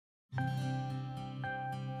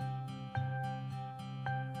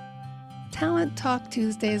Talent Talk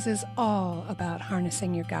Tuesdays is all about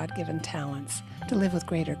harnessing your God-given talents to live with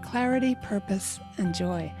greater clarity, purpose, and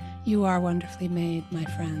joy. You are wonderfully made, my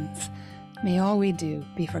friends. May all we do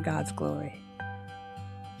be for God's glory.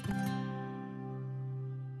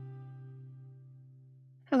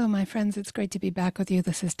 Hello, my friends. It's great to be back with you.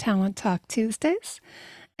 This is Talent Talk Tuesdays.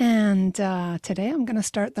 And today I'm going to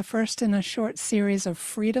start the first in a short series of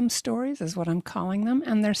freedom stories, is what I'm calling them.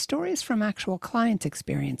 And they're stories from actual client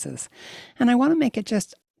experiences. And I want to make it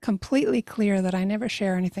just completely clear that I never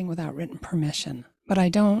share anything without written permission. But I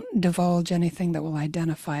don't divulge anything that will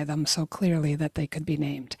identify them so clearly that they could be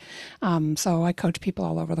named. So I coach people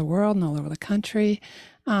all over the world and all over the country.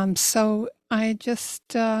 So I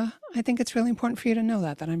think it's really important for you to know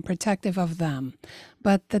that I'm protective of them,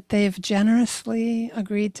 but that they've generously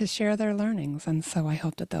agreed to share their learnings. And so I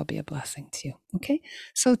hope that they'll be a blessing to you. Okay.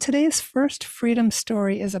 So today's first freedom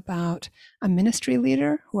story is about a ministry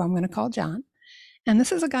leader who I'm going to call John. And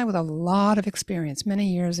this is a guy with a lot of experience, many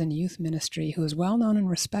years in youth ministry, who is well known and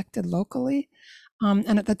respected locally.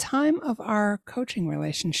 And at the time of our coaching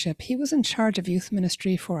relationship, he was in charge of youth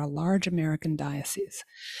ministry for a large American diocese.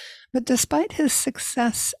 But despite his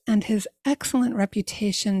success and his excellent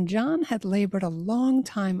reputation, John had labored a long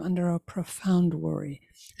time under a profound worry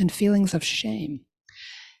and feelings of shame.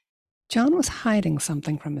 John was hiding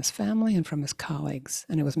something from his family and from his colleagues,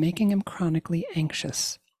 and it was making him chronically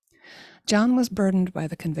anxious. John was burdened by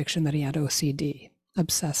the conviction that he had OCD,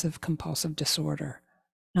 obsessive compulsive disorder.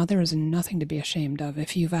 Now, there is nothing to be ashamed of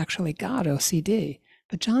if you've actually got OCD,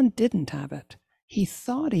 but John didn't have it. He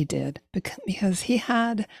thought he did because he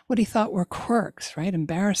had what he thought were quirks, right?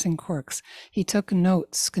 Embarrassing quirks. He took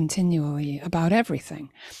notes continually about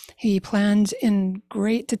everything. He planned in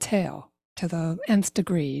great detail to the nth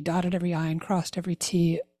degree, dotted every I and crossed every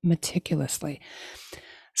T meticulously.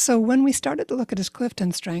 So when we started to look at his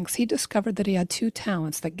Clifton strengths, he discovered that he had two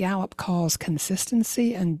talents that Gallup calls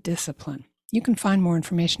consistency and discipline. You can find more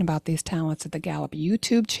information about these talents at the Gallup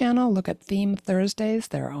YouTube channel. Look at Theme Thursdays.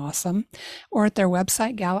 They're awesome. Or at their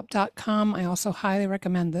website, gallup.com. I also highly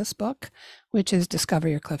recommend this book, which is Discover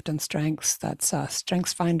Your Clifton Strengths. That's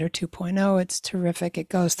Strengths Finder 2.0. It's terrific. It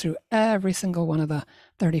goes through every single one of the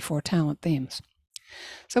 34 talent themes.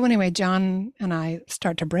 So anyway, John and I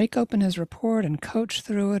start to break open his report and coach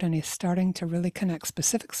through it, and he's starting to really connect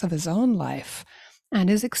specifics of his own life and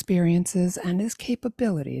his experiences and his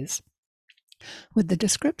capabilities with the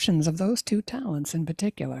descriptions of those two talents in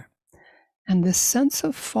particular. And this sense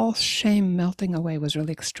of false shame melting away was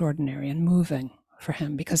really extraordinary and moving for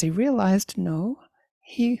him, because he realized, no,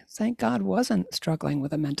 he, thank God, wasn't struggling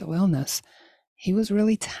with a mental illness. He was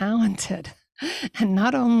really talented. And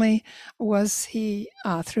not only was he,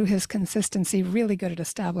 through his consistency, really good at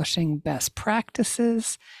establishing best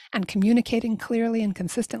practices and communicating clearly and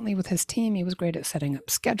consistently with his team, he was great at setting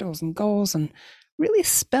up schedules and goals and really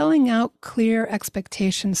spelling out clear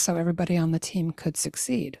expectations so everybody on the team could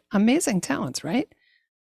succeed. Amazing talents, right?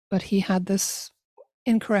 But he had this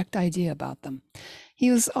incorrect idea about them.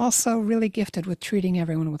 He was also really gifted with treating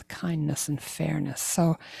everyone with kindness and fairness.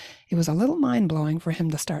 So it was a little mind-blowing for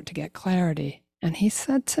him to start to get clarity. And he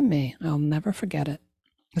said to me, I'll never forget it.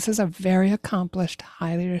 This is a very accomplished,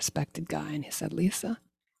 highly respected guy. And he said, Lisa,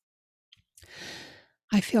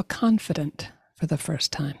 I feel confident for the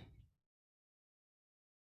first time.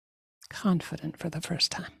 Confident for the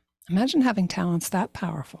first time. Imagine having talents that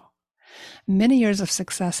powerful. Many years of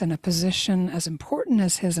success in a position as important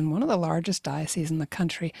as his in one of the largest dioceses in the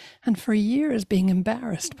country, and for years being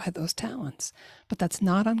embarrassed by those talents. But that's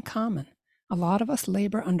not uncommon. A lot of us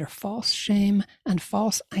labor under false shame and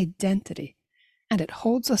false identity, and it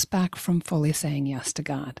holds us back from fully saying yes to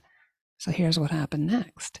God. So here's what happened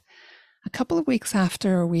next. A couple of weeks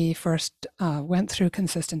after we first went through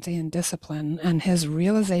consistency and discipline and his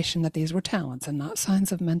realization that these were talents and not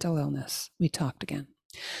signs of mental illness, we talked again.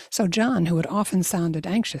 So John, who had often sounded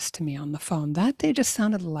anxious to me on the phone, that day just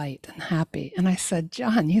sounded light and happy. And I said,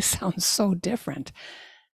 John, you sound so different.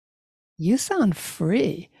 You sound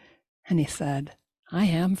free. And he said, I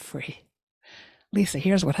am free. Lisa,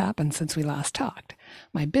 here's what happened since we last talked.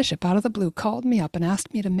 My bishop out of the blue called me up and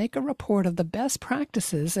asked me to make a report of the best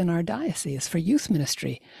practices in our diocese for youth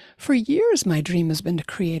ministry. For years, my dream has been to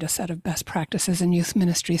create a set of best practices in youth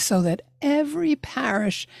ministry so that every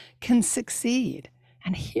parish can succeed.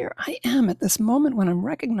 And here I am at this moment when I'm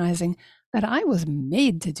recognizing that I was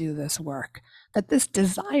made to do this work, that this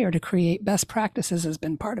desire to create best practices has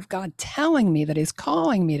been part of God telling me that he's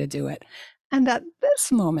calling me to do it. And at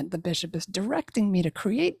this moment, the bishop is directing me to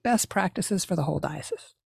create best practices for the whole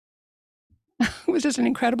diocese. It was just an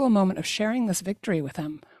incredible moment of sharing this victory with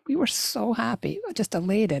him. We were so happy, just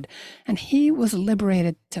elated. And he was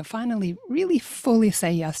liberated to finally really fully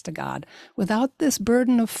say yes to God without this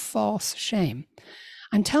burden of false shame.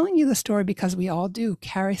 I'm telling you the story because we all do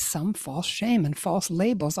carry some false shame and false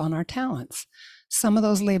labels on our talents. Some of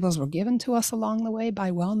those labels were given to us along the way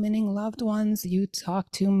by well-meaning loved ones. You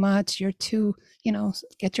talk too much. You're too,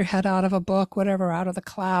 get your head out of a book, whatever, out of the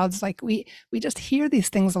clouds. Like we just hear these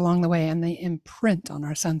things along the way and they imprint on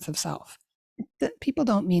our sense of self. People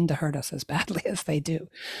don't mean to hurt us as badly as they do.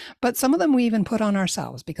 But some of them we even put on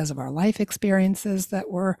ourselves because of our life experiences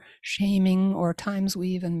that were shaming, or times we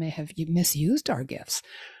even may have misused our gifts.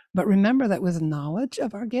 But remember that with knowledge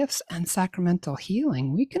of our gifts and sacramental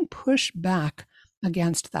healing, we can push back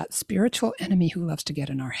against that spiritual enemy who loves to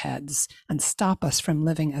get in our heads and stop us from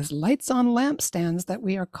living as lights on lampstands that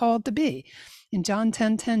we are called to be. In John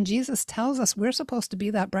 10:10, Jesus tells us we're supposed to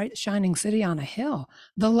be that bright shining city on a hill,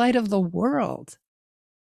 the light of the world.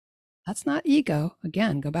 That's not ego.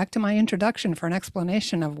 Again, go back to my introduction for an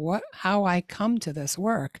explanation of how I come to this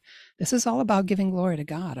work. This is all about giving glory to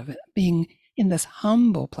God, of it being in this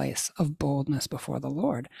humble place of boldness before the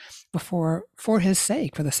Lord, for his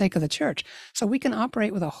sake, for the sake of the church. So we can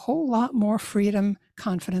operate with a whole lot more freedom,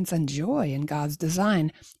 confidence, and joy in God's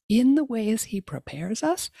design in the ways he prepares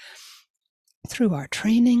us through our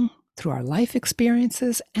training, through our life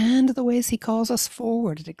experiences, and the ways he calls us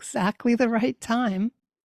forward at exactly the right time.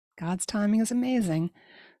 God's timing is amazing.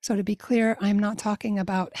 So to be clear, I'm not talking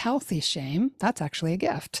about healthy shame. That's actually a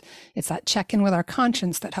gift. It's that check-in with our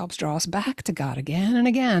conscience that helps draw us back to God again and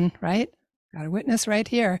again, right? Got a witness right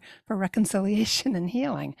here for reconciliation and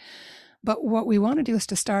healing. But what we want to do is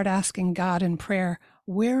to start asking God in prayer,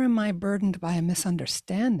 where am I burdened by a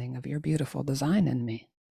misunderstanding of your beautiful design in me?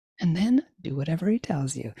 And then do whatever he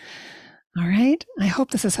tells you. All right. I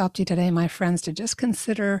hope this has helped you today, my friends, to just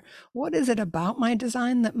consider, what is it about my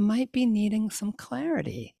design that might be needing some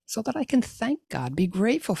clarity, so that I can thank God, be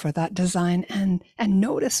grateful for that design, and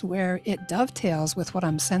notice where it dovetails with what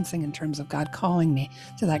I'm sensing in terms of God calling me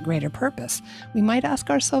to that greater purpose. We might ask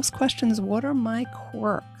ourselves questions: what are my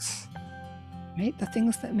quirks? Right? The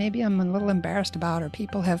things that maybe I'm a little embarrassed about, or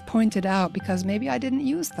people have pointed out because maybe I didn't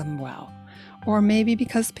use them well, or maybe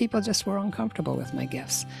because people just were uncomfortable with my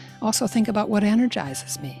gifts. Also think about what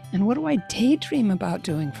energizes me, and what do I daydream about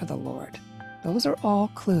doing for the Lord? Those are all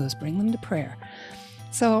clues. Bring them to prayer.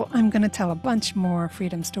 So I'm going to tell a bunch more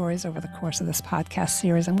freedom stories over the course of this podcast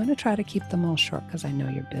series. I'm going to try to keep them all short because I know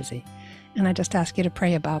you're busy. And I just ask you to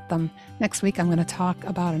pray about them. Next week, I'm going to talk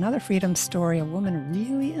about another freedom story, a woman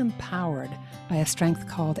really empowered by a strength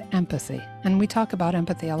called empathy. And we talk about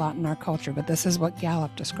empathy a lot in our culture, but this is what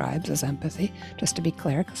Gallup describes as empathy, just to be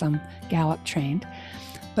clear, because I'm Gallup trained.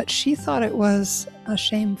 But she thought it was a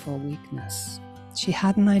shameful weakness. She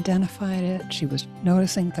hadn't identified it. She was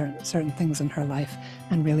noticing certain things in her life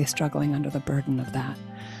and really struggling under the burden of that.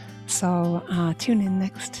 So tune in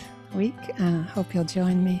next week. Hope you'll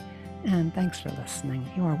join me. And thanks for listening.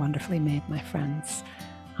 You are wonderfully made, my friends.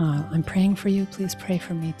 I'm praying for you. Please pray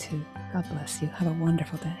for me too. God bless you. Have a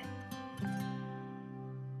wonderful day.